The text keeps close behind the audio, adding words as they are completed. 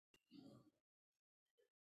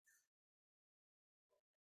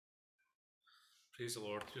Praise the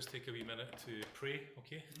Lord. Just take a wee minute to pray,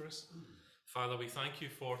 okay, for us. Father, we thank you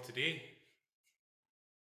for today.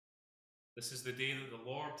 This is the day that the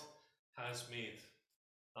Lord has made.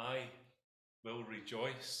 I will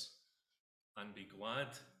rejoice and be glad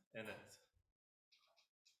in it.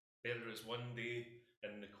 Better is one day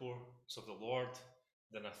in the courts of the Lord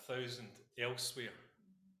than 1,000 elsewhere.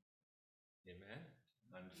 Amen.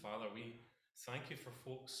 And Father, we thank you for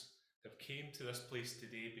folks that came to this place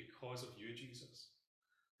today because of you, Jesus.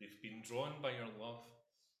 They've been drawn by your love.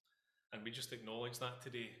 And we just acknowledge that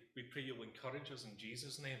today. We pray you'll encourage us in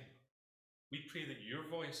Jesus' name. We pray that your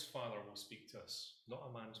voice, Father, will speak to us, not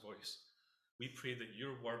a man's voice. We pray that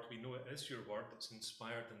your word, we know it is your word that's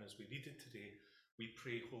inspired, and as we read it today, we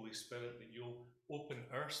pray, Holy Spirit, that you'll open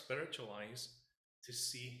our spiritual eyes to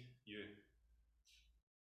see you,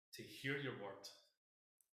 to hear your word,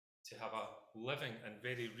 to have a living and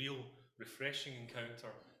very real, refreshing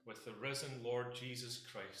encounter with the risen Lord Jesus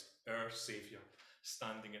Christ, our Saviour,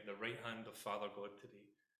 standing at the right hand of Father God today.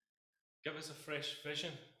 Give us a fresh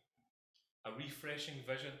vision, a refreshing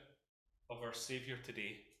vision of our Saviour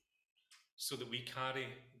today, so that we carry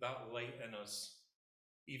that light in us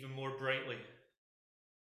even more brightly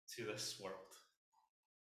to this world,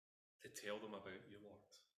 to tell them about you, Lord.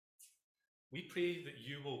 We pray that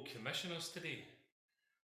you will commission us today.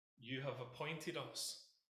 You have appointed us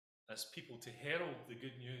as people to herald the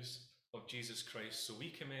good news of Jesus Christ. So we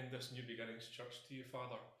commend this New Beginnings Church to you,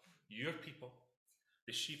 Father, your people,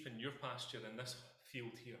 the sheep in your pasture in this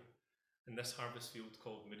field here, in this harvest field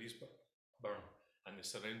called Moodiesburn, and the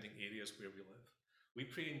surrounding areas where we live. We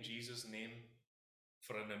pray in Jesus' name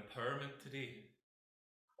for an empowerment today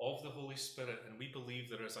of the Holy Spirit, and we believe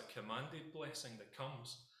there is a commanded blessing that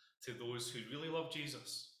comes to those who really love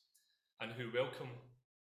Jesus and who welcome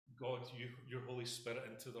God, your Holy Spirit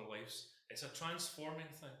into their lives. It's a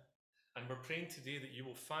transforming thing. And we're praying today that you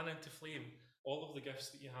will fan into flame all of the gifts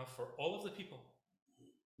that you have for all of the people,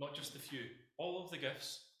 not just a few, all of the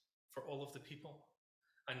gifts for all of the people.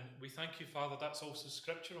 And we thank you, Father, that's also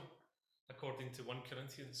scriptural, according to 1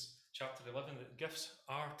 Corinthians chapter 11, that gifts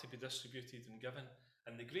are to be distributed and given,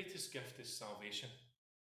 and the greatest gift is salvation.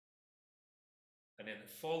 And then it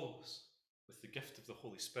follows with the gift of the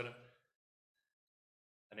Holy Spirit.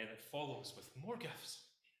 And then it follows with more gifts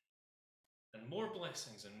and more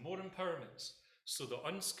blessings and more empowerments, so the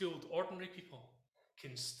unskilled, ordinary people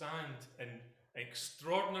can stand in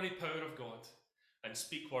extraordinary power of God and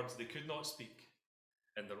speak words they could not speak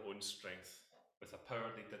in their own strength, with a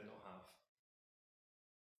power they did not have,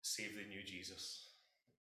 save they knew Jesus.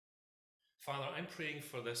 Father, I'm praying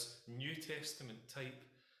for this New Testament type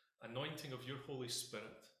anointing of your Holy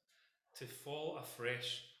Spirit to fall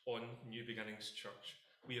afresh on New Beginnings Church.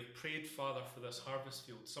 We have prayed, Father, for this harvest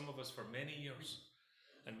field, some of us for many years,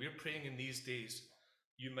 and we're praying in these days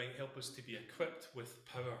you might help us to be equipped with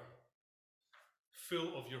power,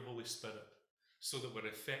 full of your Holy Spirit, so that we're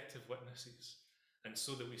effective witnesses, and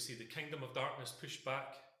so that we see the kingdom of darkness pushed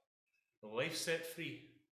back, the life set free,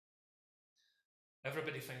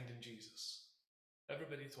 everybody finding Jesus,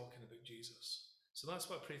 everybody talking about Jesus. So that's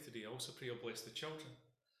what I pray today. I also pray you'll bless the children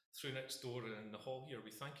through next door and in the hall here.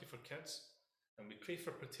 We thank you for kids, and we pray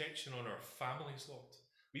for protection on our families, Lord.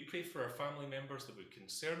 We pray for our family members that would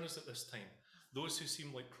concern us at this time, those who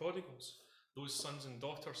seem like prodigals, those sons and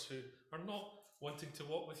daughters who are not wanting to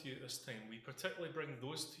walk with you at this time. We particularly bring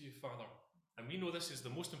those to you, Father. And we know this is the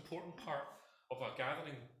most important part of our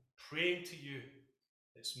gathering, praying to you.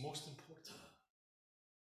 It's most important.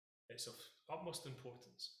 It's of utmost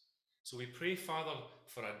importance. So we pray, Father,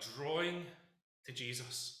 for a drawing to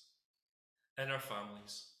Jesus in our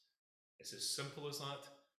families. It's as simple as that,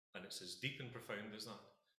 and it's as deep and profound as that.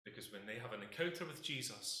 Because when they have an encounter with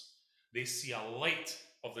Jesus, they see a light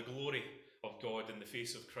of the glory of God in the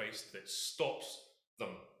face of Christ that stops them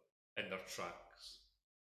in their tracks.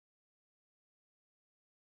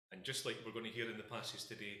 And just like we're going to hear in the passage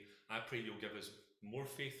today, I pray you'll give us more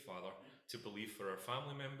faith, Father, to believe for our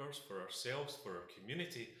family members, for ourselves, for our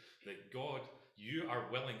community, that God, you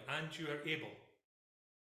are willing and you are able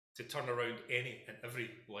to turn around any and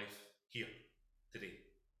every life here today.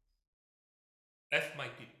 If my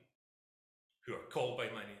people, who are called by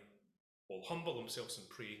my name, will humble themselves and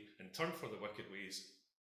pray and turn from the wicked ways,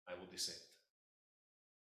 I will descend.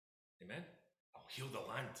 Amen? I'll heal the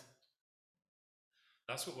land.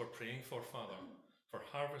 That's what we're praying for, Father, for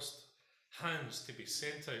harvest hands to be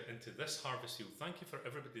sent out into this harvest field. Thank you for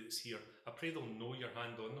everybody that's here. I pray they'll know your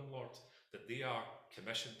hand on them, Lord, that they are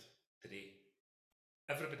commissioned today.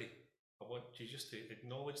 Everybody, I want you just to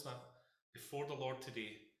acknowledge that before the Lord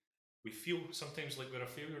today. We feel sometimes like we're a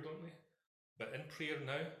failure, don't we? But in prayer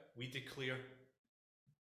now, we declare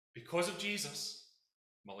Because of Jesus,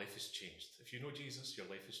 my life has changed. If you know Jesus, your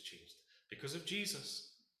life has changed. Because of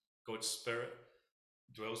Jesus, God's Spirit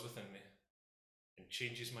dwells within me and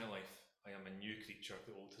changes my life. I am a new creature.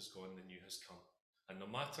 The old has gone, the new has come. And no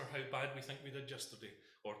matter how bad we think we did yesterday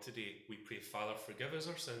or today, we pray, Father, forgive us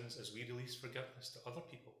our sins as we release forgiveness to other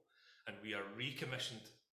people. And we are recommissioned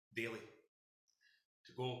daily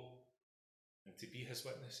to go and to be his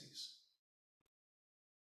witnesses.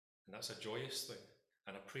 And that's a joyous thing.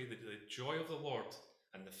 And I pray that the joy of the Lord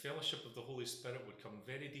and the fellowship of the Holy Spirit would come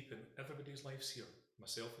very deep in everybody's lives here,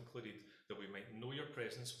 myself included, that we might know your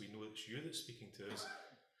presence, we know it's you that's speaking to us,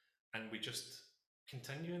 and we just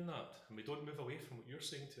continue in that, and we don't move away from what you're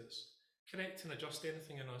saying to us. Correct and adjust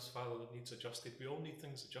anything in us, Father, that needs adjusted. We all need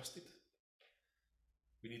things adjusted.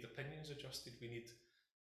 We need opinions adjusted. We need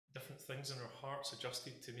different things in our hearts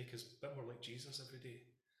adjusted to make us a bit more like Jesus every day.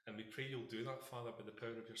 And we pray you'll do that, Father, by the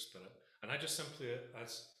power of your Spirit. And I just simply,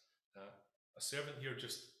 as a servant here,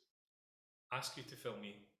 just ask you to fill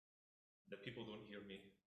me, that people don't hear me,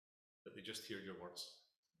 that they just hear your words,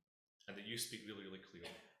 and that you speak really, really clearly.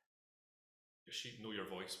 Your sheep know your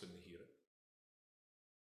voice when they hear it.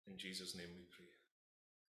 In Jesus' name we pray.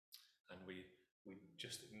 And we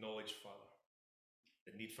just acknowledge, Father,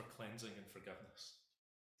 the need for cleansing and forgiveness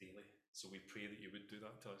daily. So we pray that you would do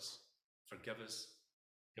that to us. Forgive us.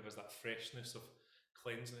 Give us that freshness of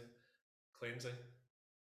cleansing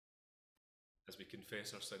as we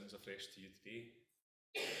confess our sins afresh to you today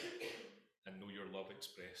and know your love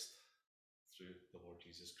expressed through the Lord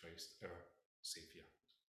Jesus Christ, our Saviour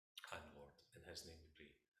and Lord. In his name we pray.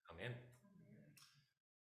 Amen.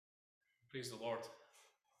 Praise the Lord.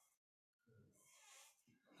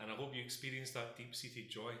 And I hope you experienced that deep-seated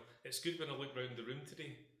joy. It's good when I look round the room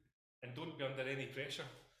today, and don't be under any pressure.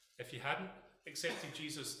 If you hadn't accepted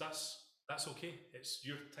Jesus, that's okay. It's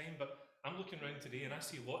your time. But I'm looking around today and I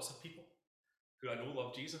see lots of people who I know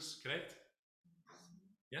love Jesus, correct?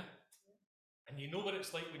 Yeah? And you know what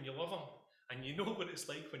it's like when you love him, and you know what it's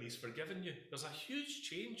like when he's forgiven you. There's a huge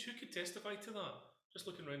change. Who could testify to that? Just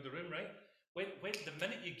looking around the room, right? When the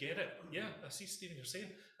minute you get it, yeah, I see Stephen, you're saying,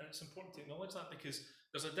 and it's important to acknowledge that, because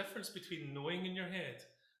there's a difference between knowing in your head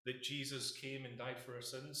that Jesus came and died for our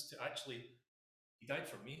sins to actually, he died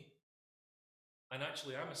for me. And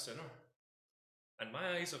actually, I'm a sinner. And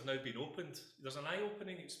my eyes have now been opened. There's an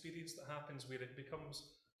eye-opening experience that happens where it becomes,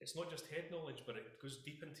 it's not just head knowledge, but it goes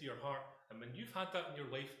deep into your heart. And when you've had that in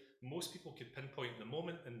your life, most people could pinpoint the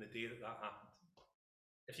moment and the day that that happened.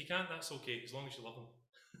 If you can't, that's okay, as long as you love him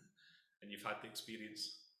and you've had the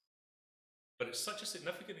experience. But it's such a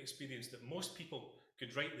significant experience that most people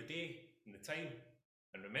could write the day and the time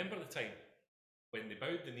and remember the time when they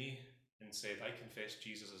bowed the knee and said, I confess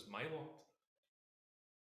Jesus as my Lord.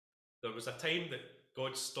 There was a time that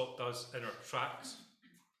God stopped us in our tracks.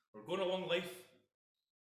 We're going along life,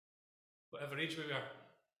 whatever age we are,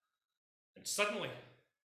 and suddenly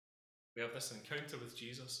we have this encounter with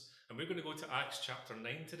Jesus. And we're going to go to Acts chapter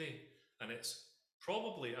 9 today, and it's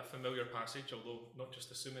probably a familiar passage, although not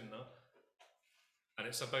just assuming that. And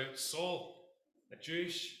it's about Saul, a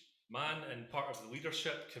Jewish man and part of the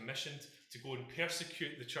leadership commissioned to go and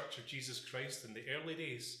persecute the Church of Jesus Christ in the early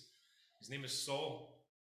days. His name is Saul,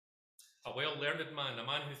 a well-learned man, a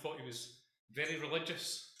man who thought he was very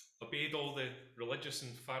religious, obeyed all the religious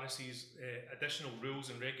and Pharisees' additional rules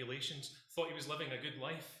and regulations, thought he was living a good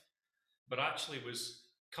life, but actually was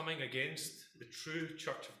coming against the true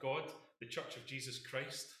Church of God, the Church of Jesus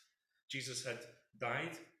Christ. Jesus had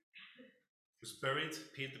died, was buried,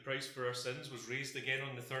 paid the price for our sins, was raised again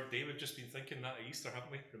on the third day. We've just been thinking that at Easter,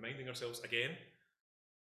 haven't we? Reminding ourselves again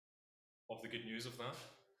of the good news of that.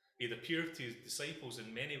 He had appeared to his disciples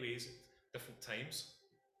in many ways at different times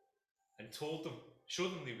and told them,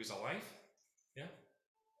 showed them he was alive. Yeah.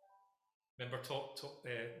 Remember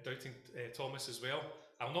doubting Thomas as well?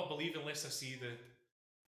 I'll not believe unless I see the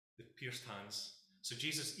pierced hands. So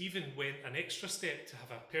Jesus even went an extra step to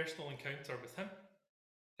have a personal encounter with him.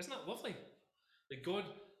 Isn't that lovely? That God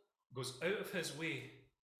goes out of his way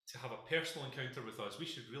to have a personal encounter with us. We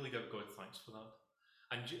should really give God thanks for that.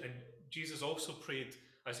 And Jesus also prayed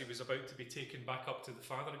as he was about to be taken back up to the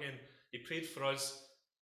Father again. He prayed for us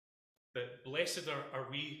that blessed are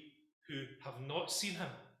we who have not seen him.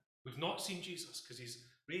 We've not seen Jesus because he's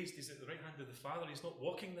raised. He's at the right hand of the Father. He's not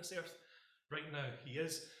walking this earth right now. He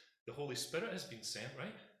is. The Holy Spirit has been sent,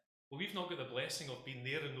 right? Well, we've not got the blessing of being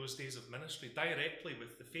there in those days of ministry directly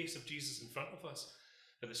with the face of Jesus in front of us.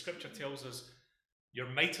 But the scripture tells us, you're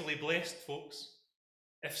mightily blessed, folks,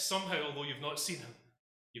 if somehow, although you've not seen him,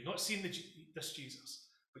 you've not seen this Jesus,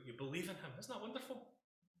 but you believe in him. Isn't that wonderful?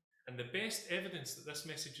 And the best evidence that this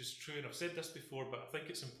message is true, and I've said this before, but I think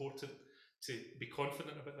it's important to be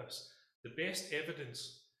confident about this. The best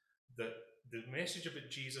evidence that the message about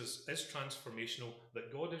Jesus is transformational,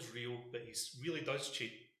 that God is real, that He really does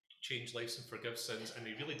change lives and forgive sins, and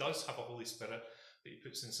He really does have a Holy Spirit that He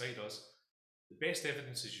puts inside us. The best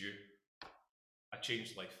evidence is you, a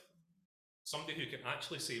changed life. Somebody who can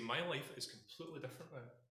actually say, my life is completely different now.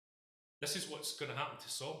 This is what's going to happen to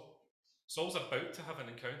Saul. Saul's about to have an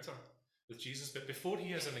encounter with Jesus, but before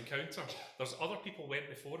he has an encounter, there's other people went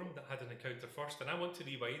before him that had an encounter first, and I want to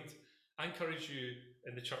rewind. I encourage you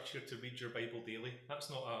in the church here to read your Bible daily. That's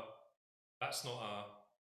not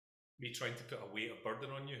me trying to put a weight of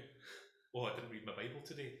burden on you. Oh, I didn't read my Bible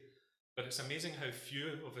today. But it's amazing how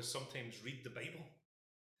few of us sometimes read the Bible,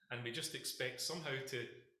 and we just expect somehow to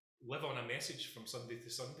live on a message from Sunday to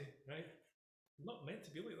Sunday, right? Not meant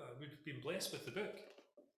to be like that. We've been blessed with the book,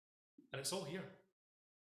 and it's all here.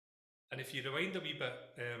 And if you rewind a wee bit,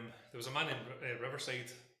 there was a man in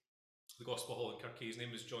Riverside, the Gospel Hall in Kirkie. His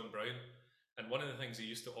name was John Brown, and one of the things he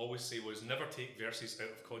used to always say was, never take verses out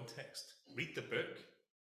of context. Read the book,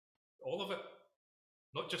 all of it,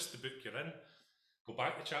 not just the book you're in. Go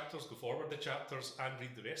back the chapters, go forward the chapters, and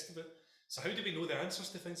read the rest of it. So how do we know the answers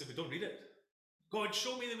to things if we don't read it? God,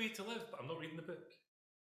 show me the way to live, but I'm not reading the book.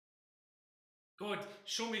 God,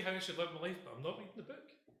 show me how I should live my life, but I'm not reading the book.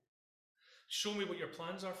 Show me what your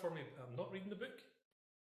plans are for me, but I'm not reading the book.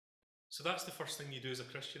 So that's the first thing you do as a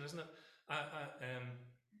Christian, isn't it?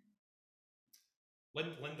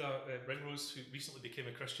 Linda Ringrose, who recently became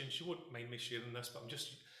a Christian, she won't mind me sharing this, but I'm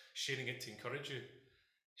just sharing it to encourage you.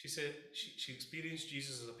 She said she experienced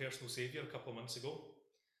Jesus as a personal saviour a couple of months ago.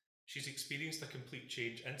 She's experienced a complete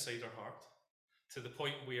change inside her heart to the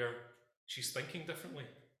point where she's thinking differently.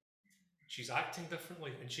 She's acting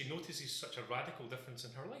differently, and she notices such a radical difference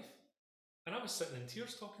in her life. And I was sitting in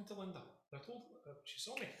tears talking to Linda. I told her, she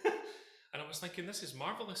saw me. And I was thinking, this is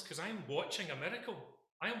marvellous, because I'm watching a miracle.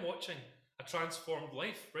 I am watching a transformed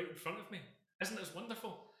life right in front of me. Isn't this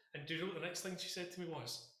wonderful? And do you know what the next thing she said to me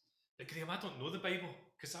was? But Graham, I don't know the Bible,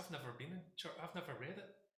 because I've never been in church. I've never read it.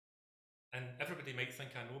 And everybody might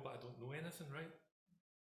think I know, but I don't know anything, right?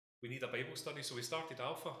 We need a Bible study, so we started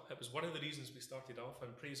Alpha. It was one of the reasons we started Alpha,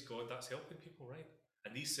 and praise God, that's helping people, right?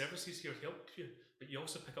 And these services here help you, but you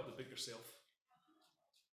also pick up the book yourself.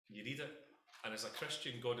 You read it, and as a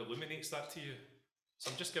Christian, God illuminates that to you.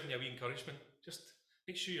 So I'm just giving you a wee encouragement. Just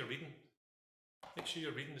make sure you're reading. Make sure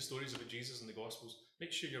you're reading the stories about Jesus in the Gospels.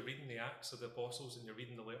 Make sure you're reading the Acts of the Apostles, and you're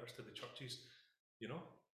reading the letters to the churches, you know?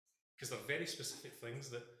 Because they're very specific things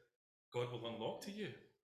that God will unlock to you.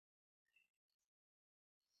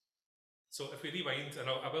 So if we rewind, and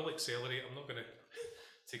I will accelerate, I'm not going to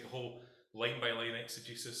take a whole line-by-line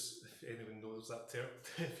exegesis, if anyone knows that term.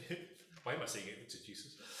 Why am I saying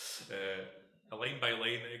exegesis? A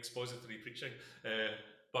line-by-line expository preaching.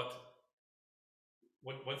 But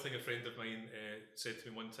one thing a friend of mine said to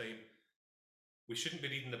me one time, we shouldn't be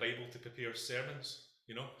reading the Bible to prepare sermons.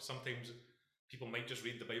 You know, sometimes people might just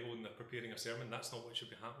read the Bible when they're preparing a sermon. That's not what should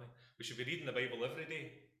be happening. We should be reading the Bible every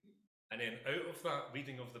day. And then out of that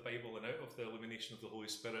reading of the Bible and out of the illumination of the Holy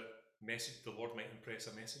Spirit, the Lord might impress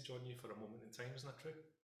a message on you for a moment in time. Isn't that true?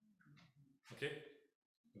 Okay?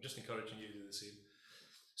 I'm just encouraging you to do the same.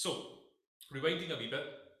 So, rewinding a wee bit,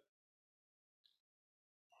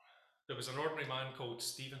 there was an ordinary man called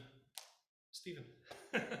Stephen.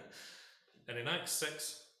 And in Acts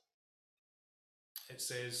 6, it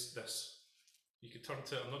says this. You could turn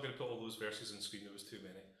to, I'm not going to put all those verses on screen, there was too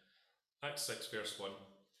many. Acts 6 verse 1.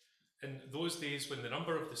 In those days, when the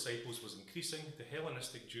number of disciples was increasing, the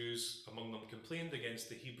Hellenistic Jews among them complained against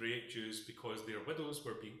the Hebraic Jews because their widows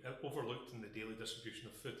were being overlooked in the daily distribution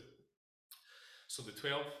of food. So the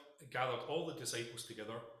 12 gathered all the disciples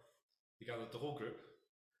together, they gathered the whole group,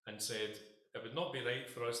 and said, it would not be right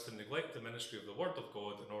for us to neglect the ministry of the Word of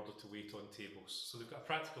God in order to wait on tables. So they've got a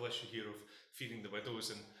practical issue here of feeding the widows,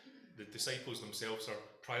 and the disciples themselves are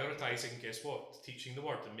prioritising, guess what, teaching the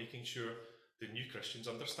Word and making sure the new Christians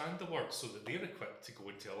understand the Word so that they're equipped to go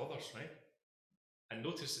and tell others, right? And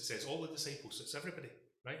notice it says all the disciples, it's everybody,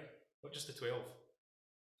 right? Not just the 12.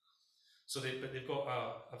 So they've got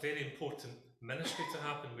a very important ministry to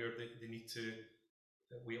happen where they need to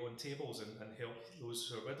wait on tables and help those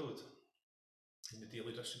who are widowed in the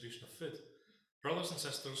daily distribution of food. Brothers and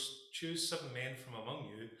sisters, choose 7 men from among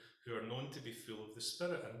you who are known to be full of the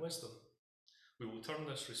Spirit and wisdom. We will turn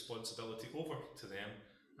this responsibility over to them,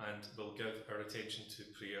 and we'll give our attention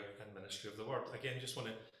to prayer and ministry of the Word. Again, just want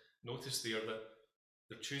to notice there that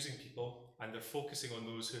they're choosing people and they're focusing on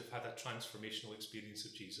those who have had a transformational experience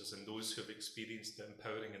of Jesus and those who have experienced the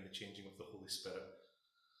empowering and the changing of the Holy Spirit.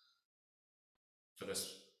 for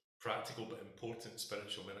this practical but important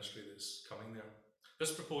spiritual ministry that's coming there.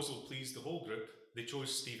 This proposal pleased the whole group. They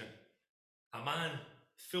chose Stephen, a man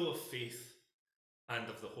full of faith and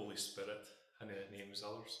of the Holy Spirit, and it names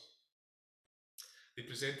others. They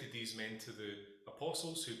presented these men to the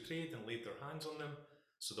apostles, who prayed and laid their hands on them.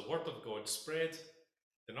 So the word of God spread.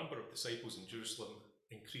 The number of disciples in Jerusalem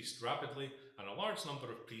increased rapidly, and a large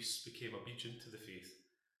number of priests became obedient to the faith.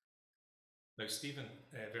 Now Stephen,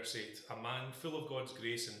 verse 8, a man full of God's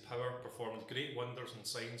grace and power, performed great wonders and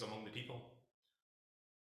signs among the people.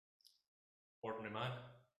 Ordinary man,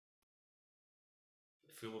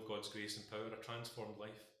 full of God's grace and power, a transformed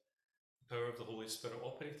life. The power of the Holy Spirit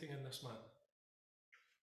operating in this man.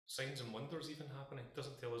 Signs and wonders even happening.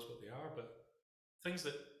 Doesn't tell us what they are, but things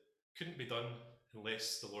that couldn't be done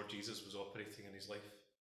unless the Lord Jesus was operating in his life.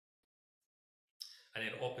 And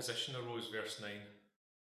then opposition arose, verse 9,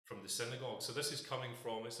 from the synagogue. So this is coming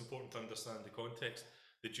from, it's important to understand the context,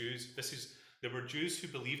 the Jews. There were Jews who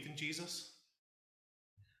believed in Jesus,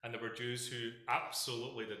 and there were Jews who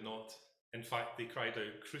absolutely did not. In fact, they cried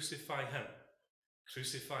out, "Crucify him,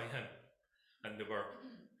 crucify him." And they were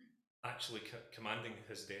actually commanding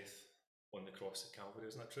his death on the cross at Calvary.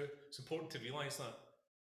 Isn't that true? It's important to realise that.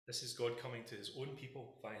 This is God coming to his own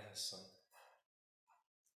people via his Son.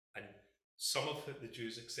 And some of the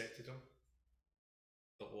Jews accepted him,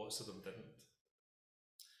 but lots of them didn't.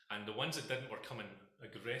 And the ones that didn't were coming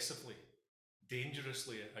aggressively,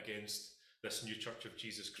 dangerously against this new church of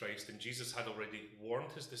Jesus Christ. And Jesus had already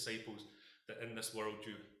warned his disciples that in this world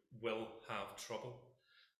you will have trouble,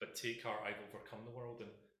 but take heart, I've overcome the world.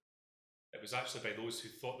 And it was actually by those who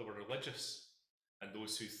thought they were religious and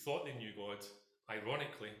those who thought they knew God,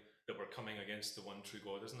 ironically, that were coming against the one true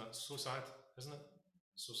God. Isn't that so sad? Isn't it?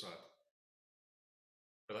 So sad.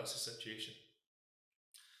 But that's the situation.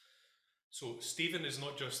 So Stephen is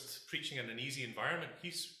not just preaching in an easy environment.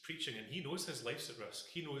 He's preaching and he knows his life's at risk.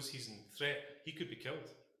 He knows he's in threat. He could be killed.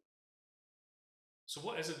 So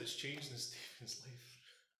what is it that's changed in Stephen's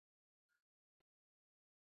life?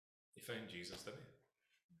 He found Jesus, didn't he?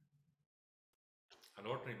 An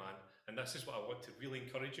ordinary man. And this is what I want to really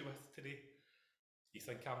encourage you with today. You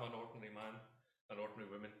think I'm an ordinary man, an ordinary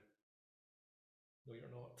woman? No, you're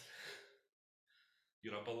not.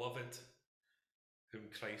 You're a beloved whom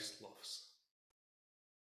Christ loves.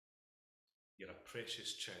 You're a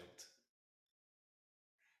precious child.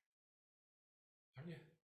 Aren't you?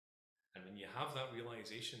 And when you have that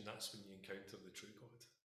realization, that's when you encounter the true God.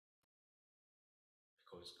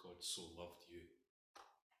 Because God so loved you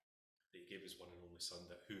that he gave his one and only Son,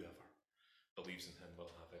 that whoever believes in him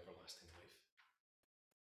will have everlasting life.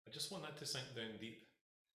 I just want that to sink down deep,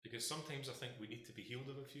 because sometimes I think we need to be healed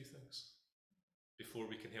of a few things before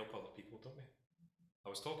we can help other people, don't we? I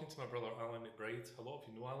was talking to my brother Alan McBride. A lot of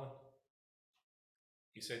you know Alan.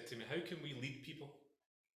 He said to me, how can we lead people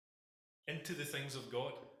into the things of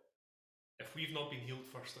God if we've not been healed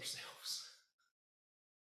first ourselves?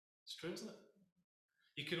 It's true, isn't it?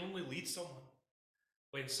 You can only lead someone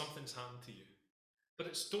when something's happened to you.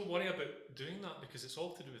 But don't worry about doing that, because it's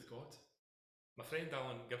all to do with God. My friend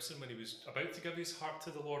Alan Gibson, when he was about to give his heart to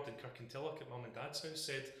the Lord in Kirkintilloch at Mum and Dad's house,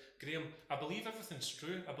 said, Graham, I believe everything's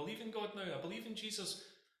true. I believe in God now. I believe in Jesus.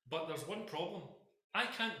 But there's one problem. I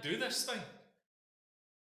can't do this thing.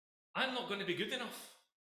 I'm not going to be good enough.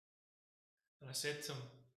 And I said to him,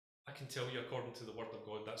 I can tell you according to the word of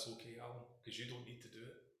God, that's okay, Alan, because you don't need to do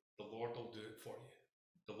it. The Lord will do it for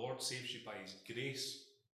you. The Lord saves you by his grace,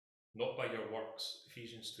 not by your works.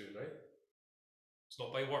 Ephesians 2, right? It's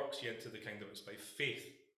not by works you enter the kingdom, it's by faith.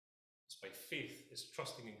 It's by faith, it's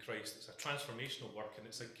trusting in Christ. It's a transformational work, and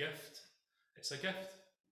it's a gift. It's a gift.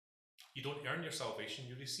 You don't earn your salvation,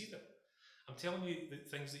 you receive it. I'm telling you the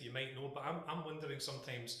things that you might know, but I'm wondering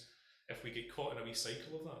sometimes if we get caught in a wee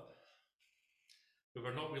cycle of that, where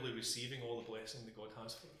we're not really receiving all the blessing that God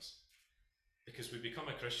has for us. Because we become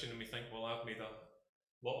a Christian and we think, well, I've made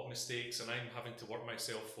a lot of mistakes and I'm having to work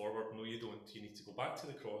myself forward. No, you don't. You need to go back to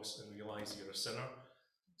the cross and realise you're a sinner,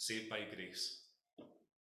 saved by grace.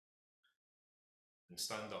 And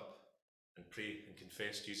stand up and pray and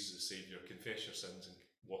confess Jesus as Saviour, confess your sins and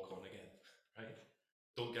walk on again, right?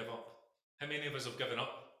 Don't give up. How many of us have given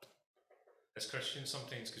up as Christians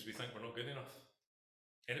sometimes because we think we're not good enough?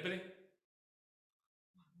 Anybody?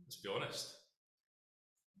 Let's be honest.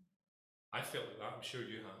 I felt like that, I'm sure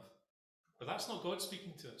you have. But that's not God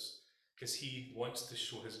speaking to us, because he wants to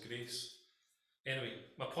show his grace. Anyway,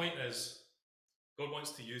 my point is, God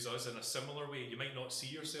wants to use us in a similar way. You might not see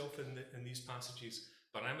yourself in these passages,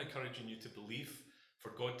 but I'm encouraging you to believe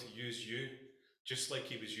for God to use you, just like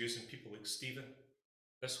he was using people like Stephen.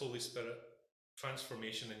 This Holy Spirit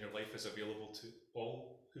transformation in your life is available to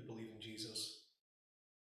all who believe in Jesus.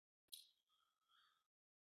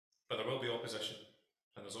 But there will be opposition,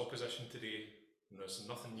 and there's opposition today, and there's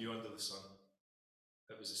nothing new under the sun.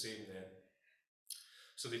 It was the same then.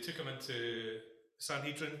 So they took him into the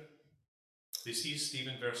Sanhedrin. They seized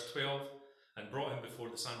Stephen, verse 12, and brought him before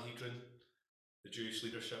the Sanhedrin, the Jewish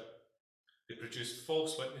leadership. They produced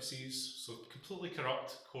false witnesses, so completely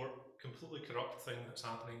corrupt court, completely corrupt thing that's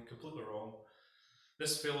happening, completely wrong.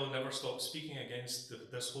 This fellow never stopped speaking against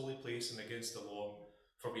this holy place and against the law,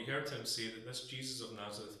 for we heard him say that this Jesus of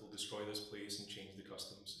Nazareth will destroy this place and change the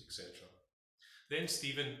customs, etc. Then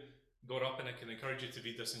Stephen got up, and I can encourage you to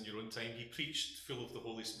read this in your own time. He preached full of the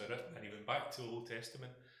Holy Spirit, and he went back to the Old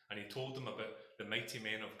Testament, and he told them about the mighty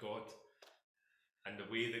men of God and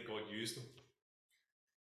the way that God used them,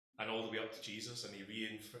 and all the way up to Jesus, and he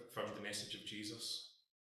reaffirmed the message of Jesus.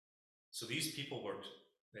 So these people were,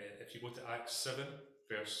 if you go to Acts 7,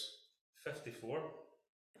 verse 54,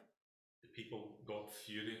 the people got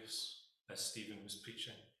furious as Stephen was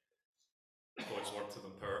preaching God's word to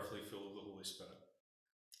them powerfully, full of the Holy Spirit.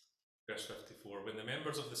 Verse 54, when the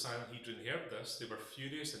members of the Sanhedrin heard this, they were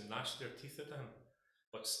furious and gnashed their teeth at him.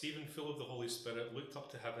 But Stephen, full of the Holy Spirit, looked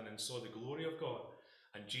up to heaven and saw the glory of God,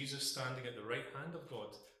 and Jesus standing at the right hand of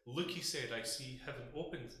God. Look, he said, I see heaven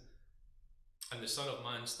opened, and the Son of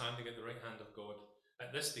Man standing at the right hand of God.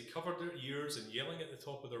 At this they covered their ears, and yelling at the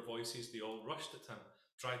top of their voices, they all rushed at him,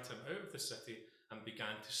 dragged him out of the city, and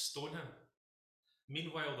began to stone him.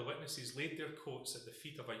 Meanwhile, the witnesses laid their coats at the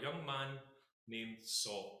feet of a young man named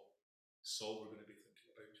Saul. Saul we're going to be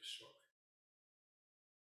thinking about just shortly.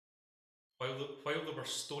 While they were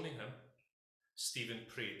stoning him, Stephen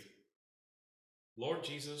prayed, Lord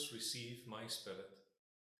Jesus, receive my spirit.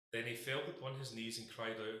 Then he fell on his knees and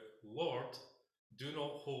cried out, Lord, do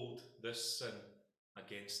not hold this sin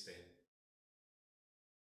against them.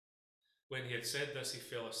 When he had said this, he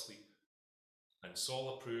fell asleep, and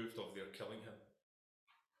Saul approved of their killing him.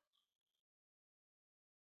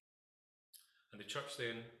 And the church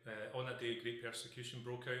then, on that day, great persecution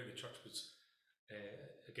broke out. The church was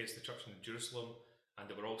against the church in Jerusalem, and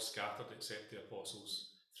they were all scattered except the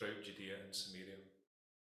apostles throughout Judea and Samaria.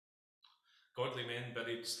 Godly men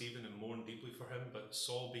buried Stephen and mourned deeply for him, but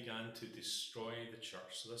Saul began to destroy the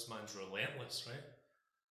church. So this man's relentless, right?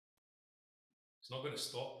 He's not going to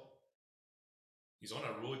stop. He's on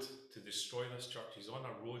a road to destroy this church. He's on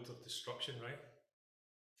a road of destruction, right?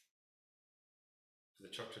 To the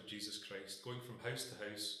Church of Jesus Christ. Going from house to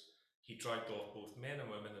house, he dragged off both men and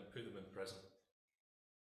women and put them in prison.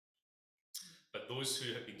 But those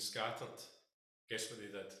who had been scattered, guess what they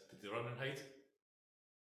did? Did they run and hide?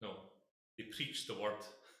 No. They preached the word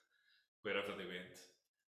wherever they went.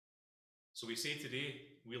 So we say today,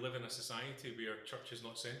 we live in a society where church is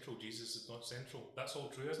not central, Jesus is not central. That's all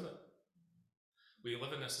true, isn't it? We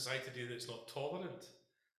live in a society today that's not tolerant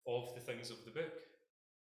of the things of the book.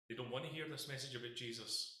 They don't want to hear this message about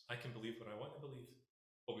Jesus. I can believe what I want to believe.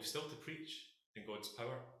 But we've still to preach in God's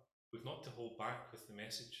power. We've not to hold back with the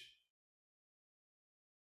message.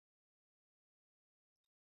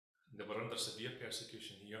 They were under severe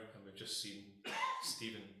persecution here, and we've just seen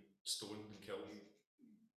Stephen stoned and killed,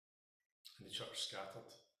 and the church scattered.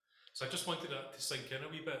 So I just wanted that to sink in a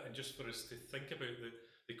wee bit, and just for us to think about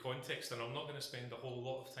the context, and I'm not going to spend a whole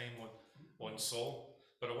lot of time on Saul,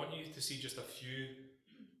 but I want you to see just a few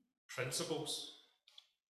principles.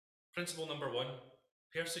 Principle number one,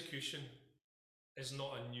 persecution is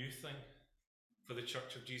not a new thing for the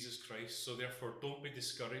Church of Jesus Christ, so therefore don't be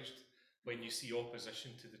discouraged when you see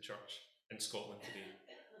opposition to the church in Scotland today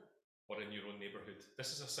or in your own neighbourhood.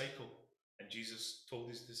 This is a cycle, and Jesus told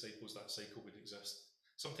his disciples that cycle would exist.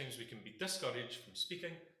 Sometimes we can be discouraged from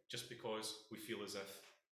speaking just because we feel as if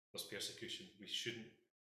there's persecution. We shouldn't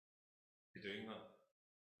be doing that.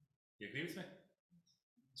 You agree with me?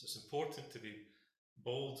 So it's important to be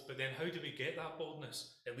bold, but then how do we get that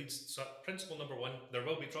boldness? It leads to principle number one, there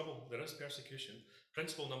will be trouble, there is persecution.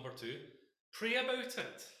 Principle number two, pray about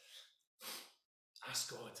it.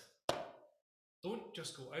 Ask God. Don't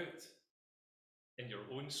just go out in your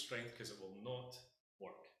own strength, because it will not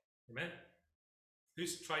work. Amen?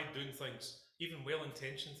 Who's tried doing things, even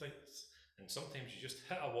well-intentioned things, and sometimes you just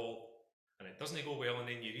hit a wall and it doesn't go well, and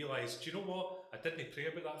then you realise, do you know what? I didn't pray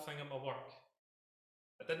about that thing at my work.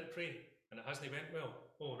 I didn't pray and it hasn't went well.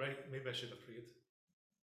 Oh, right, maybe I should have prayed.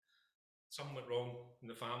 Something went wrong in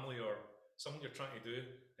the family, or something you're trying to do,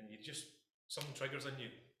 and something triggers in you.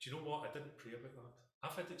 Do you know what? I didn't pray about that.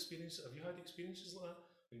 I've had experiences. Have you had experiences like that?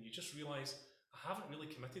 When you just realise, I haven't really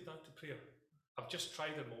committed that to prayer. I've just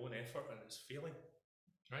tried in my own effort and it's failing,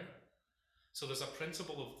 right? So there's a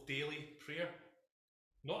principle of daily prayer.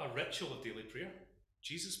 not a ritual of daily prayer.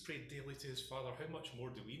 Jesus prayed daily to his Father. How much more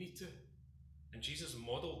do we need to? And Jesus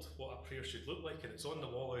modelled what a prayer should look like, and it's on the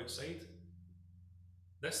wall outside.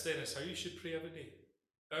 This then is how you should pray every day.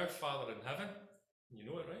 Our Father in heaven, you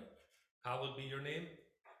know it, right? Hallowed be your name.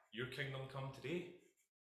 Your kingdom come today.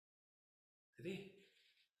 Today.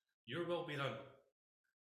 Your will be done.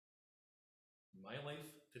 In my life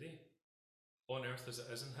today. On earth as it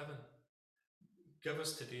is in heaven. Give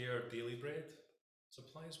us today our daily bread.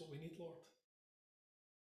 Supply us what we need, Lord.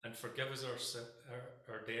 And forgive us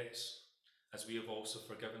our debts as we have also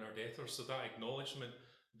forgiven our debtors. So that acknowledgement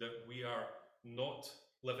that we are not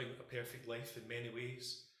living a perfect life in many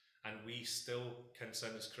ways, and we still can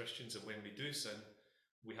sin as Christians, and when we do sin,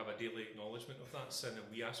 we have a daily acknowledgement of that sin, and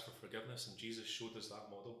we ask for forgiveness, and Jesus showed us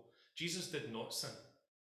that model. Jesus did not sin.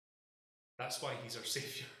 That's why he's our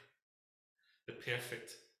Saviour. The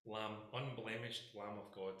perfect Lamb, unblemished Lamb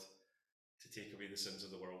of God, to take away the sins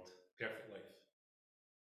of the world. Perfect life.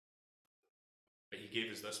 But he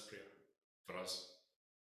gave us this prayer for us.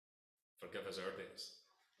 Forgive us our debts,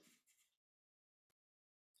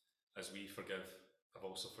 as we have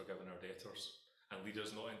also forgiven our debtors. And lead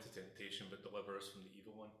us not into temptation, but deliver us from the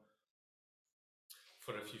evil one.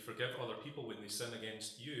 For if you forgive other people when they sin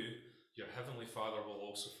against you, your heavenly Father will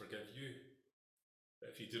also forgive you.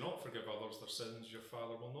 But if you do not forgive others their sins, your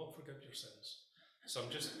Father will not forgive your sins. So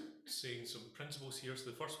I'm just saying some principles here. So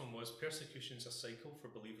the first one was persecution is a cycle for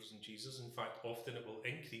believers in Jesus. In fact, often it will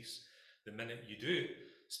increase the minute you do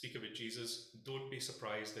speak about Jesus. Don't be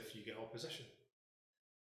surprised if you get opposition.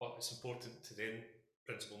 But it's important to then,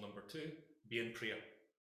 principle number 2, be in prayer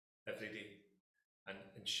every day and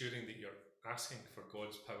ensuring that you're asking for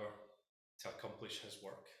God's power to accomplish his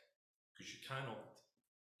work, because you cannot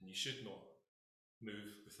and you should not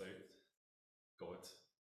move without God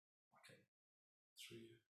working through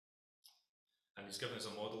you. And he's given us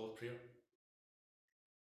a model of prayer.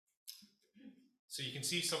 So you can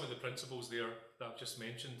see some of the principles there that I've just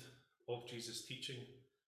mentioned of Jesus' teaching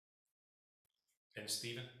in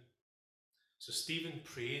Stephen. So Stephen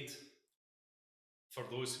prayed for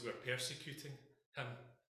those who were persecuting him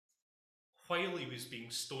while he was being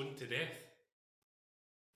stoned to death.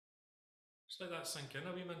 Just let that sink in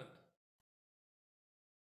a wee minute.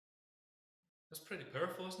 That's pretty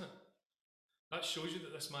powerful, isn't it? That shows you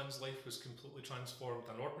that this man's life was completely transformed.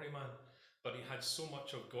 An ordinary man, but he had so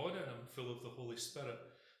much of God in him, full of the Holy Spirit,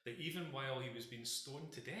 that even while he was being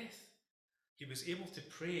stoned to death, he was able to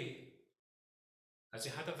pray as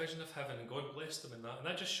he had a vision of heaven, and God blessed him in that. And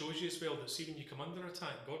that just shows you as well that see, when you come under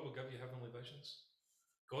attack, God will give you heavenly visions.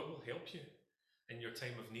 God will help you in your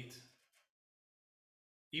time of need.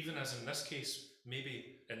 Even as in this case,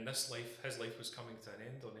 maybe in this life, his life was coming to an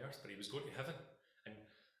end on earth, but he was going to heaven.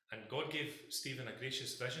 And God gave Stephen a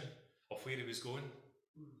gracious vision of where he was going.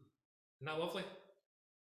 Isn't that lovely?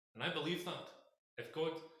 And I believe that.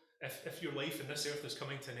 If your life in this earth is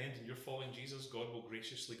coming to an end and you're following Jesus, God will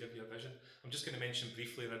graciously give you a vision. I'm just going to mention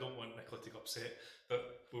briefly, and I don't want Nicola to get upset,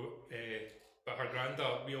 but her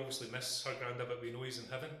granda, we obviously miss her granda, but we know he's in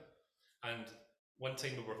heaven. And one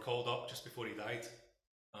time we were called up just before he died,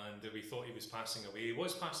 and we thought he was passing away. He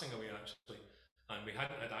was passing away, actually, and we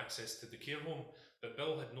hadn't had access to the care home, but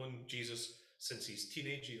Bill had known Jesus since his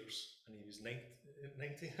teenage years, and he was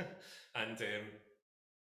 90 and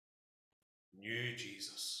knew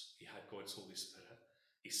Jesus. He had God's Holy Spirit.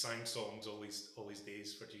 He sang songs all his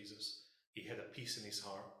days for Jesus. He had a peace in his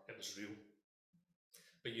heart. It was real.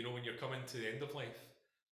 But you know, when you're coming to the end of life,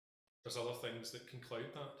 there's other things that can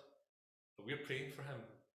cloud that. But we're praying for him,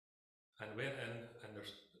 and went in, and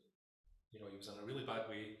there's, he was in a really bad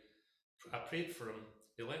way. I prayed for him.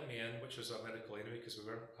 They let me in, which was a miracle anyway, because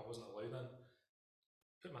I wasn't allowed in.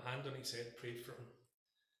 Put my hand on his head, prayed for him,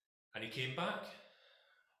 and he came back.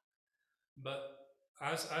 But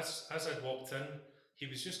as I'd walked in, he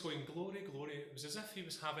was just going, glory, glory. It was as if he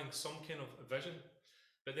was having some kind of vision.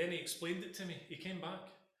 But then he explained it to me. He came back,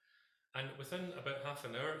 and within about half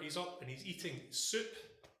an hour, he's up and he's eating soup.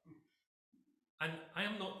 And I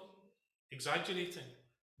am not exaggerating.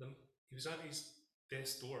 He was at his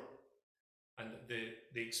desk door, and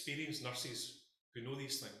the experienced nurses who know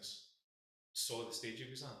these things saw the stage he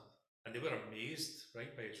was at, and they were amazed,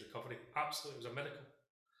 right, by his recovery. Absolutely, it was a miracle.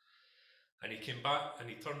 And he came back and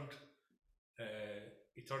he turned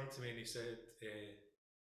to me and he said,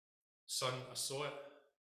 son, I saw it.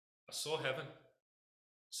 I saw heaven.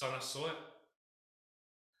 Son, I saw it.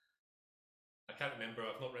 I can't remember,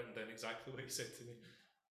 I've not written down exactly what he said to me.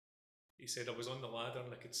 He said, I was on the ladder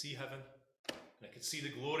and I could see heaven and I could see the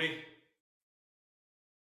glory.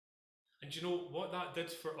 And you know what that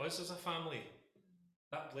did for us as a family?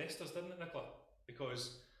 That blessed us, didn't it, Nicola?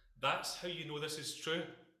 because that's how you know this is true.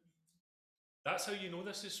 That's how you know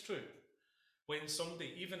this is true. When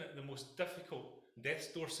somebody, even at the most difficult death's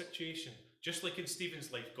door situation, just like in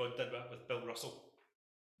Stephen's life, God did that with Bill Russell,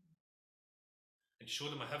 and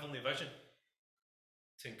showed him a heavenly vision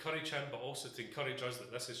to encourage him, but also to encourage us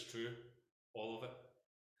that this is true, all of it.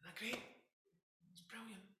 Isn't that great? It's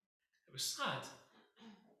brilliant. It was sad.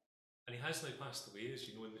 And he has now passed away, as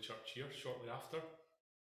you know, in the church here, shortly after.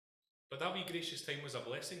 But that wee gracious time was a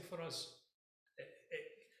blessing for us.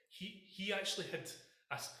 He actually had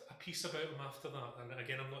a piece about him after that. And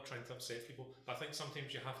again, I'm not trying to upset people, but I think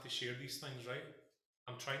sometimes you have to share these things, right?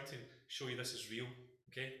 I'm trying to show you this is real,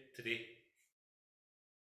 okay, today.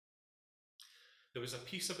 There was a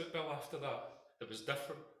piece about Bill after that was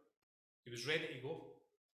different. He was ready to go.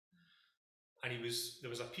 And there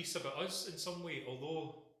was a piece about us in some way,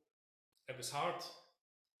 although it was hard.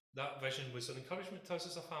 That vision was an encouragement to us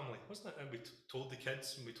as a family, wasn't it? And we told the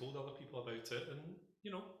kids and we told other people about it. And,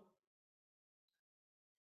 you know,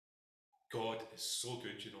 God is so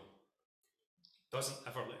good, you know. Doesn't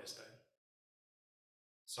ever let us down.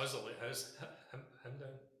 Says that let him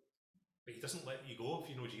down. But he doesn't let you go if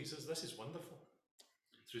you know Jesus. This is wonderful.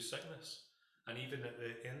 Through sickness and even at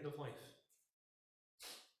the end of life.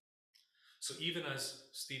 So even as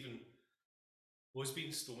Stephen was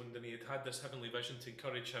being stoned and he had this heavenly vision to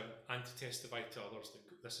encourage him and to testify to others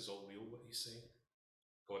that this is all real, what he's saying.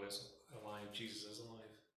 God is alive, Jesus is alive.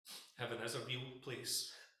 Heaven is a real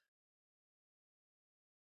place.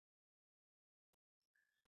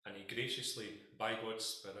 And he graciously, by God's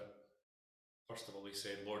Spirit, first of all he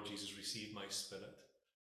said, Lord Jesus, receive my spirit.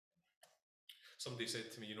 Somebody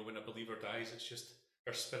said to me, you know, when a believer dies, it's just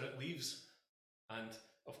our spirit leaves. And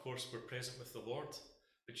of course, we're present with the Lord.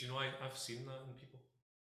 But you know, I've seen that in people.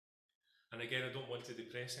 And again, I don't want to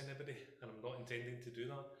depress anybody, and I'm not intending to do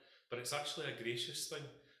that. But it's actually a gracious thing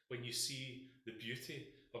when you see the beauty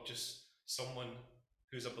of just someone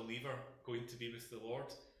who's a believer going to be with the Lord.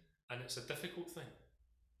 And it's a difficult thing.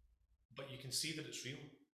 But you can see that it's real.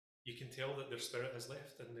 You can tell that their spirit has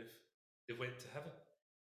left and they've went to heaven.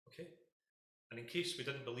 Okay? And in case we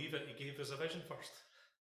didn't believe it, he gave us a vision first.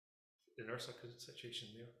 In our situation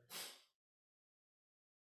there.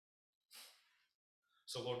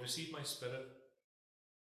 So Lord, receive my spirit.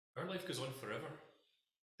 Our life goes on forever.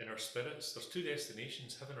 In our spirits, there's two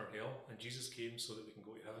destinations, heaven or hell, and Jesus came so that we can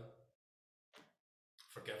go to heaven.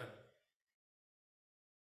 Forgiven.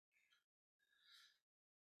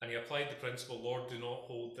 And he applied the principle, Lord, do not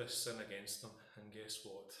hold this sin against them. And guess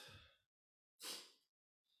what?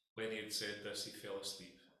 When he had said this, he fell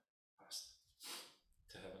asleep, passed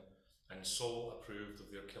to heaven. And Saul approved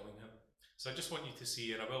of their killing him. So I just want you to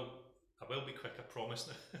see, and I will be quick, I promise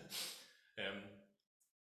now,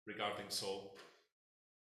 regarding Saul.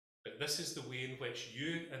 But this is the way in which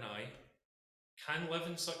you and I can live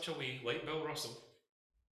in such a way, like Bill Russell,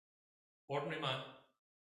 ordinary man,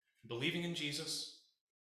 believing in Jesus,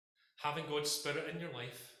 having God's Spirit in your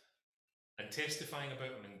life, and testifying about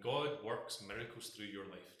him, and God works miracles through your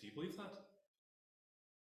life. Do you believe that?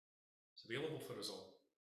 It's available for us all.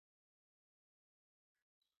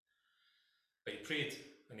 But he prayed,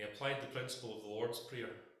 and he applied the principle of the Lord's Prayer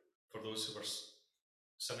for those who were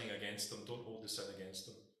sinning against them. Don't hold the sin against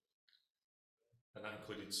them. And that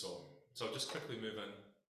included Saul. So I'll just quickly move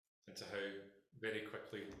into how, very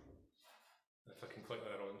quickly, if I can click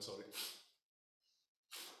that on, sorry.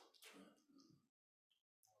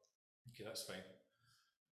 Okay, that's fine.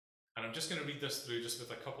 And I'm just going to read this through just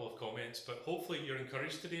with a couple of comments, but hopefully you're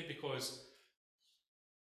encouraged today, because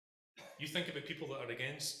you think about people that are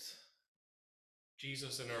against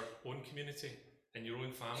Jesus in our own community, in your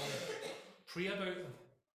own family. Pray about them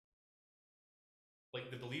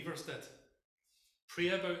like the believers did. Pray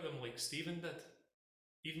about them like Stephen did,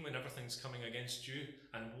 even when everything's coming against you,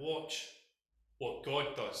 and watch what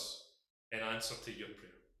God does in answer to your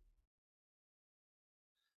prayer.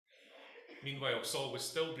 Meanwhile, Saul was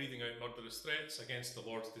still breathing out murderous threats against the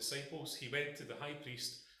Lord's disciples. He went to the high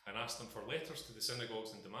priest and asked him for letters to the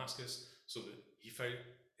synagogues in Damascus, so that he found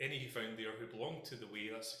any he found there who belonged to the way,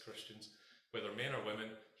 that's the Christians, whether men or women,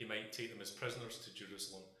 he might take them as prisoners to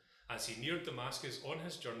Jerusalem. As he neared Damascus on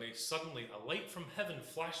his journey, suddenly a light from heaven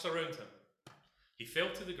flashed around him. He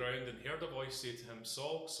fell to the ground and heard a voice say to him,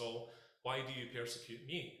 Saul, Saul, why do you persecute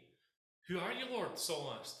me? Who are you, Lord?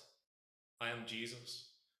 Saul asked. I am Jesus,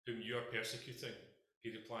 whom you are persecuting, he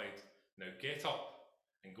replied. Now get up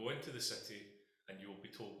and go into the city, and you will be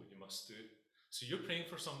told what you must do. So you're praying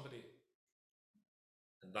for somebody,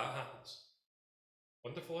 and that happens.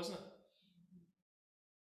 Wonderful, isn't it?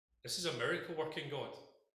 This is a miracle working God.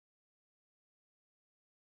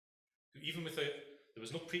 But even without, there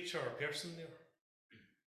was no preacher or person there.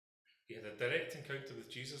 He had a direct encounter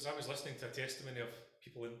with Jesus. I was listening to a testimony of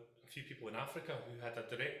a few people in Africa who had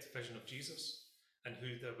a direct vision of Jesus, and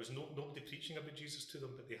who there was nobody preaching about Jesus to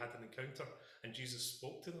them, but they had an encounter and Jesus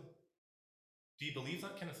spoke to them. Do you believe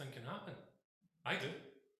that kind of thing can happen? I do.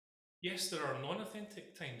 Yes, there are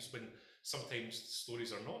non-authentic times when sometimes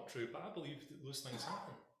stories are not true, but I believe that those things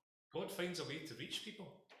happen. God finds a way to reach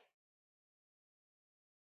people.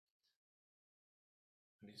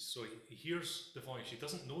 And so he hears the voice. He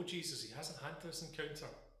doesn't know Jesus. He hasn't had this encounter.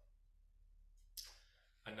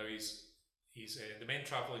 And now he's the men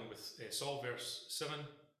travelling with Saul, verse 7,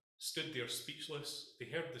 stood there speechless. They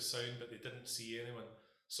heard the sound, but they didn't see anyone.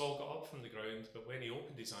 Saul got up from the ground, but when he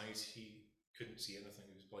opened his eyes, he couldn't see anything.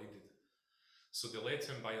 He was blinded. So they led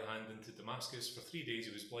him by the hand into Damascus. For 3 days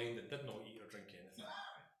he was blind and did not eat or drink anything.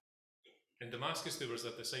 In Damascus there was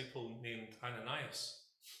a disciple named Ananias.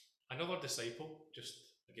 Another disciple, just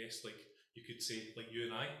I guess like you could say like you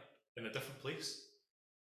and I, in a different place,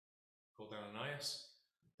 called Ananias.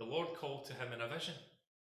 The Lord called to him in a vision.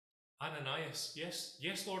 Ananias,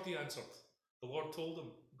 yes, Lord, he answered. The Lord told him,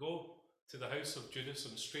 go to the house of Judas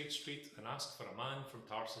on Straight Street and ask for a man from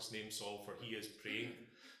Tarsus named Saul, for he is praying.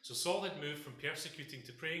 So Saul had moved from persecuting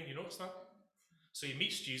to praying. You notice that? So he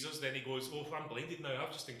meets Jesus, then he goes, oh, I'm blinded now,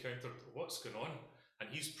 I've just encountered what's going on. And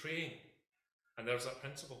he's praying. And there's that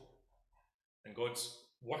principle. And God's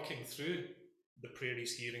working through the prayer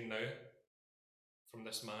he's hearing now from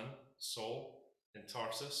this man, Saul, in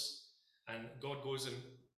Tarsus. And God goes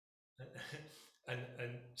and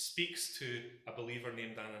speaks to a believer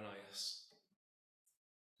named Ananias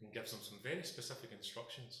and gives him some very specific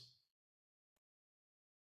instructions.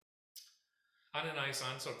 Ananias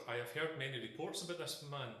answered, I have heard many reports about this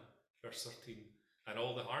man, verse 13, and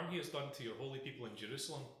all the harm he has done to your holy people in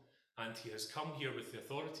Jerusalem, and he has come here with the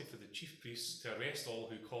authority for the chief priests to arrest all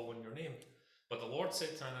who call on your name. But the Lord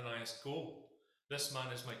said to Ananias, go, this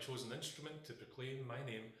man is my chosen instrument to proclaim my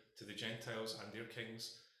name to the Gentiles and their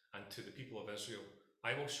kings and to the people of Israel.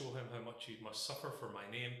 I will show him how much he must suffer for my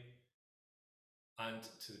name and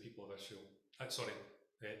to the people of Israel.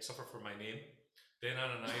 Suffer for my name. Then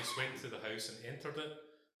Ananias went to the house and entered it.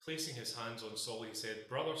 Placing his hands on Saul, he said,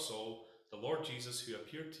 Brother Saul, the Lord Jesus, who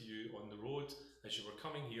appeared to you on the road as you were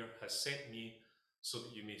coming here, has sent me so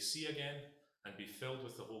that you may see again and be filled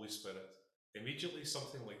with the Holy Spirit. Immediately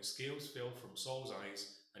something like scales fell from Saul's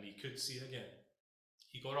eyes, and he could see again.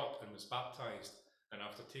 He got up and was baptized, and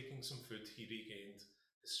after taking some food, he regained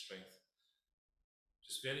his strength.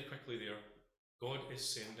 Just very quickly there, God is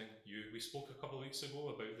sending you. We spoke a couple of weeks ago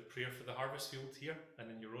about the prayer for the harvest field here and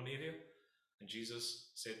in your own area. And Jesus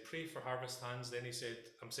said, pray for harvest hands. Then he said,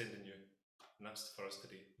 I'm sending you. And that's for us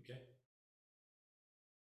today, okay?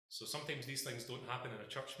 So sometimes these things don't happen in a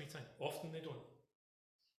church meeting. Often they don't.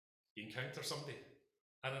 You encounter somebody.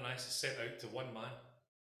 Ananias is sent out to one man.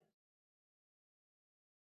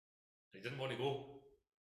 He didn't want to go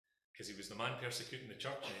because he was the man persecuting the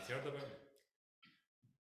church and he'd heard about him.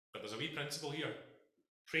 But there's a wee principle here.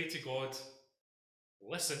 Pray to God,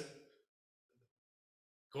 listen.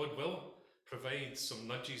 God will provide some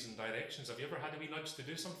nudges and directions. Have you ever had a wee nudge to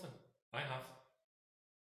do something? I have.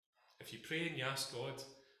 If you pray and you ask God,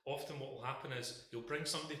 often what will happen is he'll bring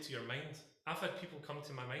somebody to your mind. I've had people come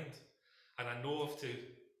to my mind and I know if to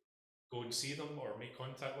go and see them or make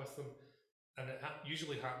contact with them, and it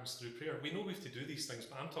usually happens through prayer. We know we have to do these things,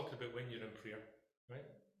 but I'm talking about when you're in prayer, right?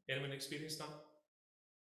 Anyone experienced that?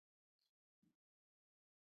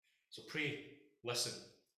 So pray, listen,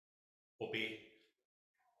 obey.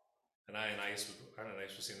 And Ananias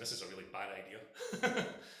was saying, this is a really bad idea.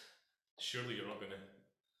 Surely you're not going to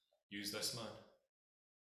use this man.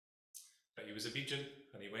 But he was obedient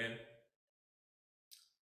and he went.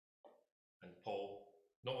 And Paul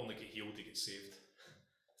not only get healed, he gets saved.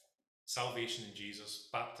 Salvation in Jesus,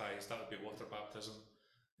 baptized, that would be water baptism.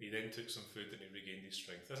 He then took some food and he regained his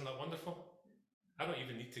strength. Isn't that wonderful? I don't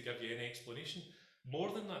even need to give you any explanation.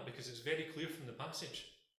 More than that, because it's very clear from the passage.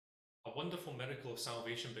 A wonderful miracle of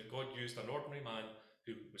salvation, but God used an ordinary man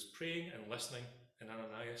who was praying and listening in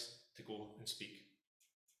Ananias to go and speak.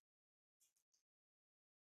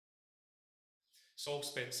 Saul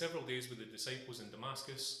spent several days with the disciples in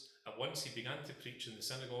Damascus. At once he began to preach in the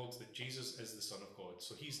synagogues that Jesus is the Son of God.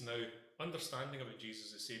 So he's now understanding about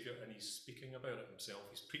Jesus as Saviour and he's speaking about it himself.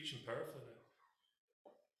 He's preaching powerfully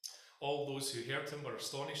now. All those who heard him were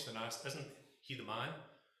astonished and asked, isn't he the man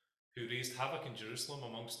who raised havoc in Jerusalem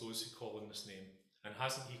amongst those who call on this name? And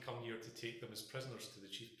hasn't he come here to take them as prisoners to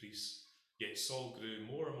the chief priests? Yet Saul grew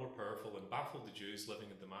more and more powerful and baffled the Jews living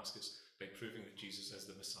in Damascus by proving that Jesus is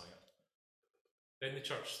the Messiah. Then the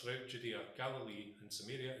church throughout Judea, Galilee, and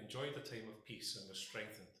Samaria enjoyed a time of peace and was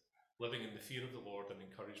strengthened, living in the fear of the Lord and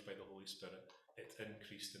encouraged by the Holy Spirit. It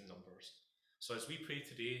increased in numbers. So as we pray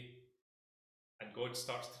today, and God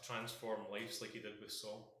starts to transform lives like he did with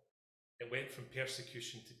Saul, it went from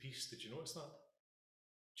persecution to peace. Did you notice that?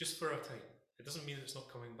 Just for a time. It doesn't mean it's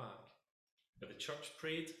not coming back. But the church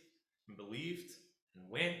prayed and believed and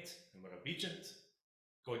went and were obedient.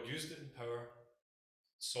 God used it in power.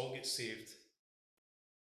 Saul gets saved,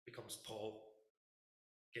 becomes Paul,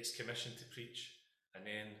 gets commissioned to preach, and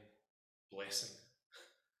then blessing.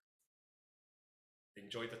 They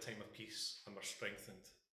enjoyed a time of peace and were strengthened.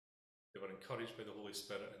 They were encouraged by the Holy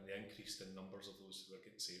Spirit, and they increased in numbers of those who were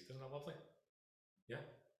getting saved. Isn't that lovely? Yeah?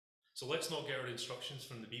 So let's not get our instructions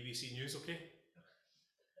from the BBC News, okay?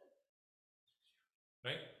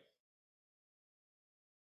 Right?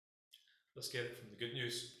 Let's get it from the good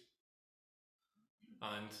news.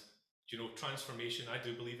 And, you know, transformation, I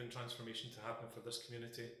do believe in transformation to happen for this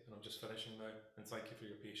community, and I'm just finishing now, and thank you for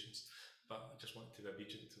your patience. But I just wanted to be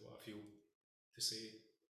obedient to what I feel to say.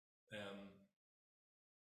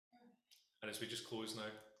 And as we just close now,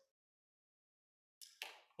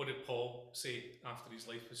 what did Paul say after his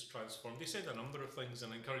life was transformed? He said a number of things,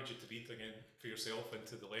 and I encourage you to read again for yourself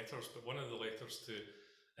into the letters. But one of the letters to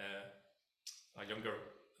a younger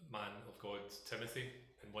man of God, Timothy,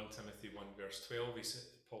 in 1 Timothy 1 verse 12,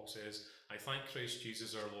 Paul says, I thank Christ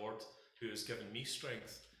Jesus our Lord, who has given me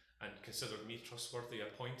strength and considered me trustworthy,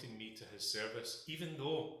 appointing me to his service, even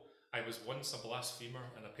though I was once a blasphemer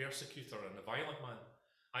and a persecutor and a violent man.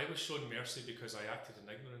 I was shown mercy because I acted in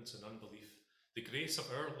ignorance and unbelief. The grace of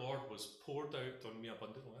our Lord was poured out on me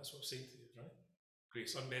abundantly. That's what I'm saying to you, right?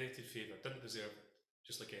 Grace, unmerited favour, didn't deserve it,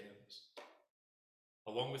 just like any of us.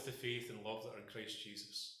 Along with the faith and love that are in Christ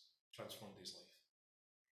Jesus, transformed his life.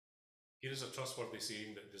 Here is a trustworthy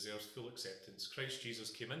saying that deserves full acceptance. Christ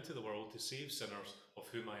Jesus came into the world to save sinners, of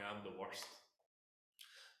whom I am the worst.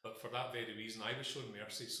 But for that very reason, I was shown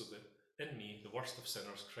mercy so that in me, the worst of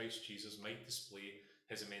sinners, Christ Jesus might display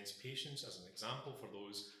his immense patience as an example for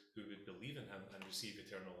those who would believe in him and receive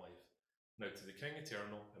eternal life. Now to the King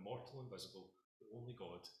eternal, immortal, invisible, the only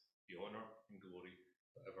God, be honour and glory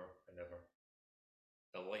forever and ever.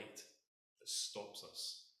 The light that stops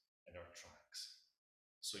us in our tracks.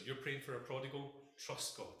 So you're praying for a prodigal,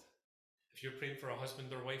 trust God. If you're praying for a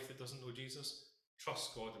husband or wife that doesn't know Jesus,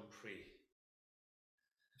 trust God and pray.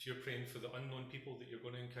 If you're praying for the unknown people that you're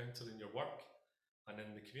going to encounter in your work and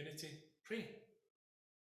in the community, pray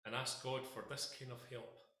and ask God for this kind of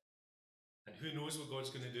help. And who knows what God's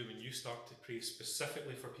going to do when you start to pray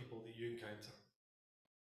specifically for people that you encounter.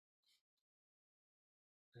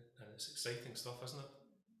 And it's exciting stuff, isn't it?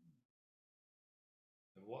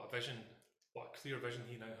 And what a vision, what a clear vision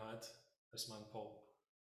he now had, this man Paul.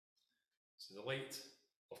 So the light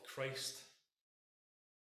of Christ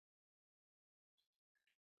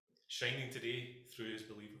shining today through his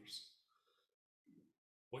believers.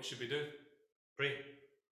 What should we do? Pray.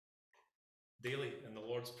 Daily, and the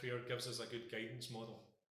Lord's Prayer gives us a good guidance model.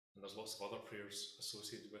 And there's lots of other prayers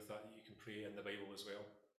associated with that you can pray in the Bible as well.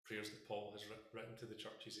 Prayers that Paul has written to the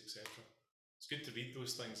churches, etc. It's good to read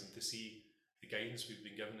those things and to see the guidance we've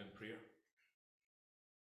been given in prayer.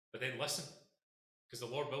 But then listen, because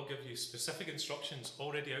the Lord will give you specific instructions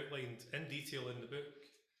already outlined in detail in the book,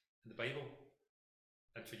 in the Bible.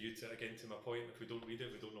 And for you to, again, to my point, if we don't read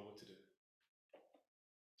it, we don't know what to do.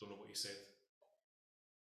 Don't know what he said.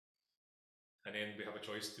 And then we have a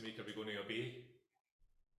choice to make. Are we going to obey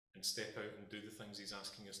and step out and do the things he's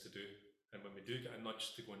asking us to do? And when we do get a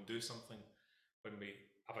nudge to go and do something, when we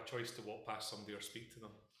have a choice to walk past somebody or speak to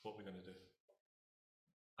them, what are we going to do?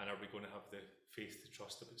 And are we going to have the faith to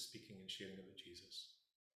trust about speaking and sharing about Jesus?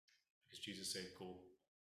 Because Jesus said, go,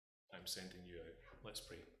 I'm sending you out. Let's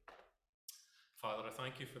pray. Father, I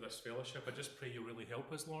thank you for this fellowship. I just pray you really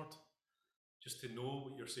help us, Lord, just to know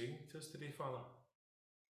what you're saying to us today, Father.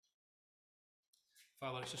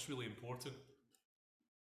 Father, it's just really important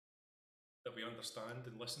that we understand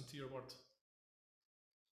and listen to your word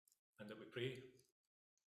and that we pray.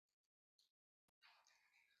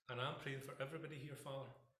 And I'm praying for everybody here, Father.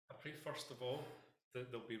 I pray first of all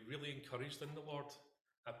that they'll be really encouraged in the Lord.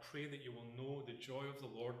 I pray that you will know the joy of the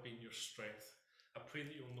Lord being your strength. I pray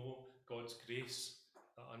that you'll know God's grace,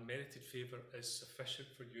 that unmerited favour is sufficient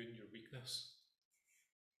for you in your weakness.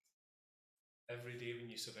 Every day when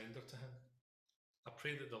you surrender to him. I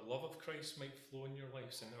pray that the love of Christ might flow in your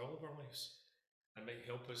lives and all of our lives and might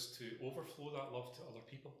help us to overflow that love to other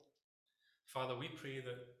people. Father, we pray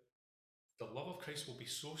that the love of Christ will be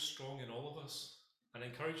so strong in all of us. And I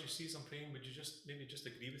encourage you, see as I'm praying, would you just maybe just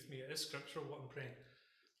agree with me? It is scriptural what I'm praying.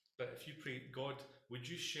 But if you pray, God, would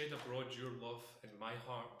you shed abroad your love in my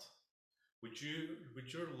heart? Would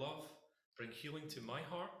your love bring healing to my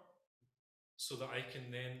heart so that I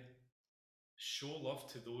can then show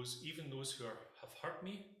love to those, even those who have hurt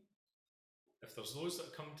me? If there's those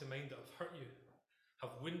that come to mind that have hurt you,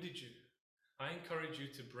 have wounded you, I encourage you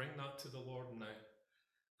to bring that to the Lord now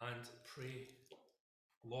and pray,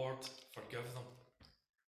 Lord, forgive them.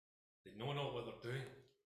 They know not what they're doing.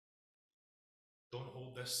 Don't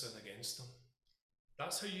hold this sin against them.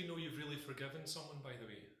 That's how you know you've really forgiven someone, by the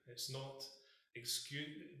way. It's not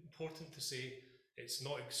important to say, it's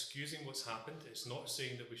not excusing what's happened. It's not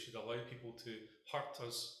saying that we should allow people to hurt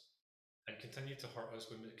us and continue to hurt us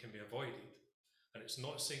when it can be avoided. And it's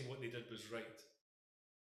not saying what they did was right.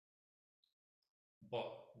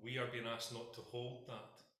 But we are being asked not to hold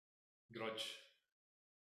that grudge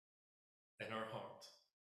in our heart.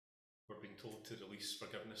 We're being told to release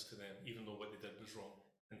forgiveness to them, even though what they did was wrong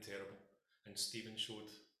and terrible. And Stephen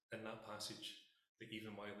showed in that passage that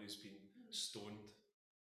even while he's been stoned,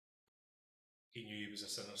 he knew he was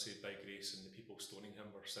a sinner saved by grace, and the people stoning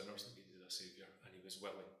him were sinners that needed a saviour, and he was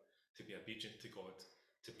willing to be obedient to God,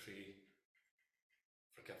 to pray,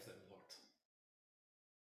 forgive them, Lord.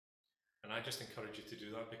 And I just encourage you to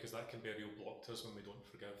do that, because that can be a real block to us when we don't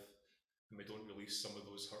forgive and we don't release some of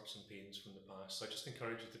those hurts and pains from the past. So I just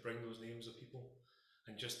encourage you to bring those names of people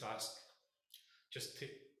and just ask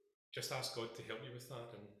God to help you with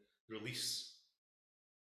that and release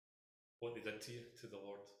what they did to you to the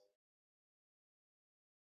Lord.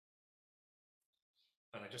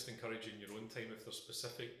 And I just encourage you in your own time, if there's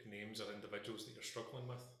specific names or individuals that you're struggling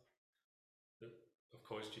with that have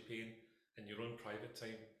caused you pain, in your own private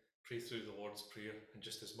time, pray through the Lord's Prayer, and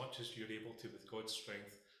just as much as you're able to with God's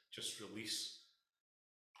strength, just release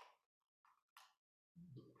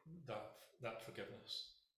that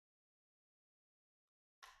forgiveness.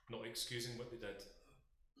 Not excusing what they did,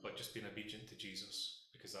 but just being obedient to Jesus,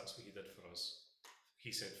 because that's what he did for us.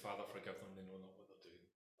 He said, Father, forgive them, they know not what they're doing.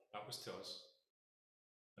 That was to us,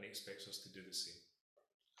 and he expects us to do the same.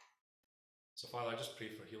 So Father, I just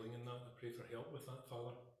pray for healing in that. I pray for help with that,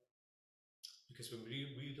 Father, because when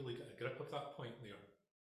we really get a grip of that point there,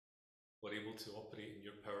 we're able to operate in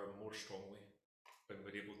your power more strongly, when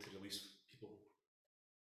we're able to release people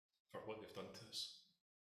for what they've done to us.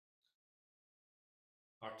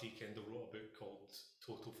 R.T. Kendall wrote a book called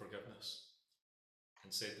Total Forgiveness,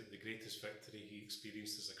 and said that the greatest victory he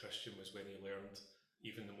experienced as a Christian was when he learned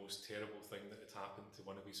even the most terrible thing that had happened to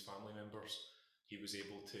one of his family members, he was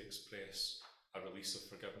able to express a release of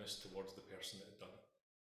forgiveness towards the person that had done it.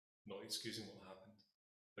 Not excusing what happened,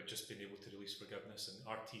 but just being able to release forgiveness. And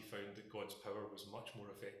R.T. found that God's power was much more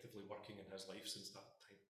effectively working in his life since that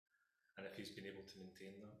time, and if he's been able to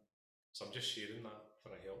maintain that. So I'm just sharing that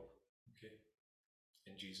for a help, okay?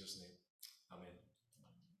 In Jesus' name, amen.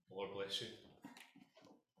 The Lord bless you.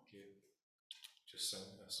 Okay, just sing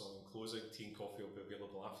a song in closing. Tea and coffee will be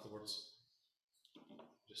available afterwards.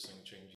 Just sing, change.